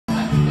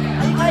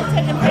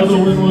Hell, the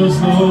wind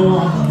was low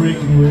on the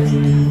breaking wave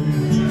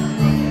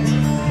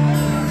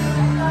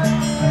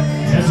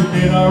as we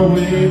made our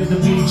way to the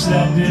beach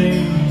that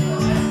day,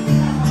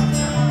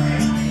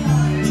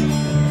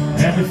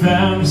 and we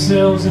found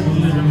ourselves in a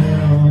living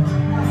hell.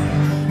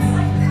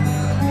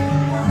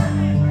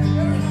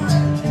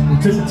 We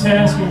took the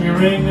task when we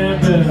rang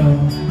that bell.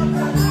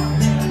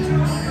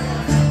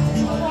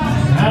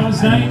 I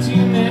was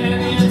 19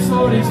 and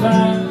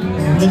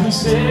 45 when we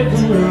saved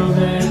the world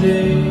that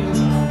day.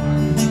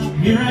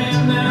 Here I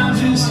am now,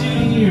 just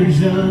 8 years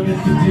young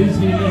at the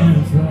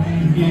Disneyland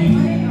front gate.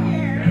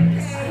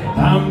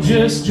 I'm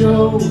just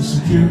Joe's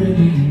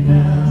security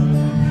now.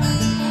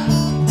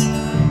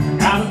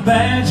 Got a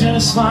badge and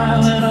a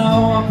smile and I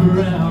walk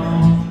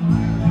around.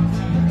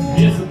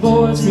 If the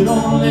boys could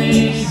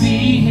only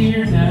be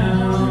here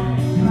now,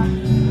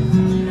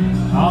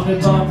 I'll be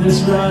bought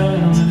this ride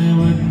and they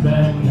wouldn't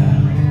back down.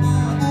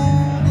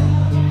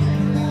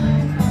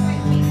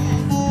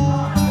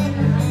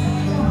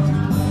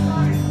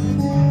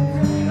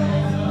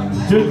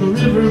 Took a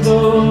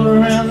riverboat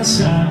around the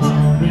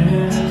Sidewalk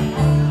Bend.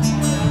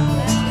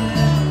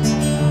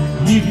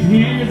 You could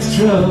hear the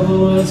trouble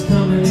was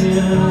coming in,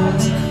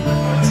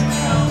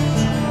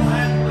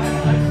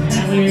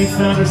 and we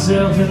found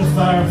ourselves in a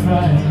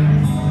firefight.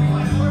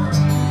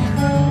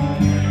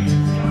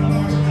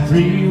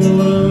 3 were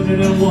wounded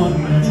and 1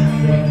 man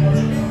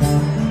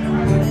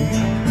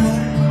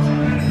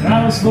died.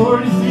 I was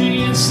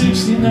 43 and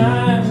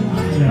 69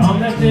 on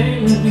that day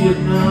in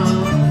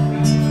Vietnam.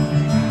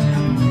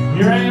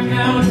 Here I am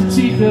now with the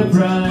teacup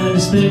ride,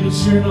 just making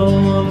sure no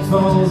one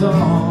falls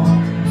off.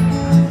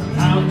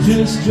 I'm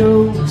just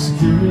Joe's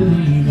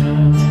security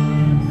now.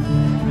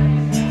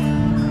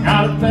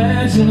 Got a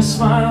badge and a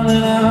smile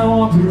and I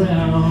walk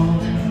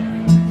around.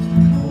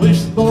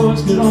 Wish the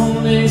boys could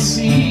only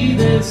see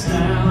this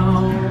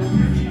now.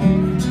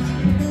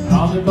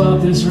 All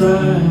about this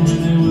ride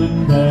when they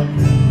wouldn't back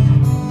down.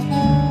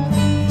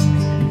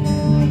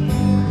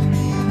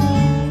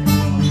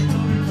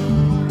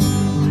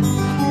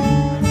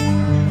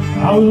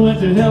 We went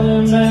to hell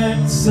and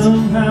back,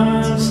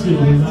 somehow I'm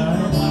still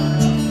alive.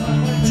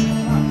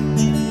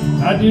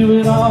 I'd do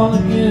it all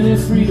again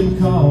if freedom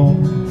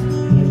called.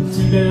 I'm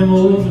too damn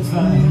old to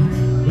fight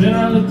when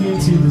I look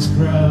into this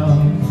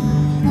crowd.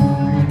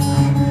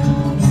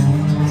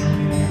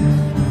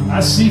 I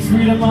see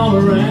freedom all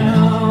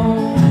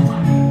around,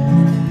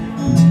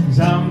 'cause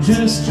I'm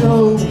just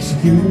Joe's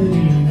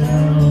security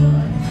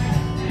now.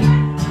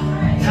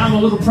 I'm a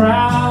little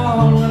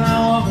proud when I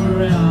walk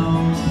around.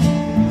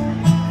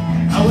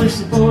 I wish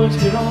the boys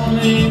could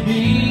only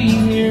be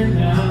here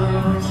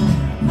now.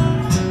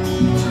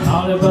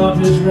 All about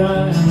this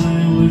ride and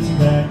they wouldn't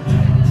back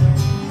down.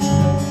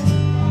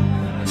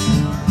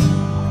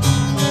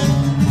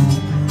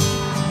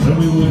 But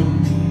we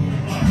wouldn't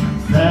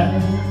back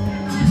down.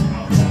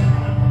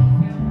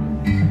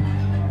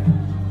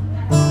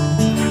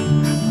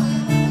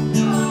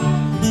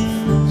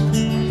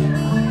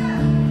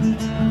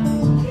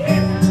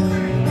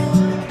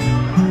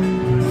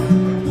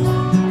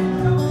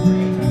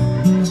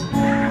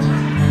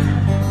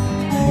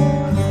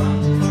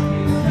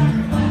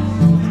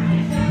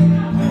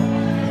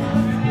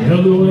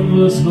 The wind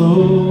was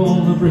low on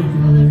the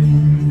breaking wave.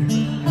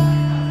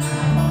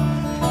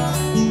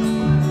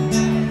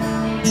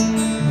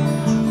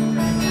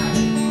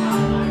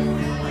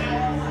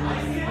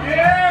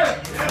 Yeah!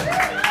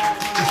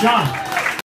 John.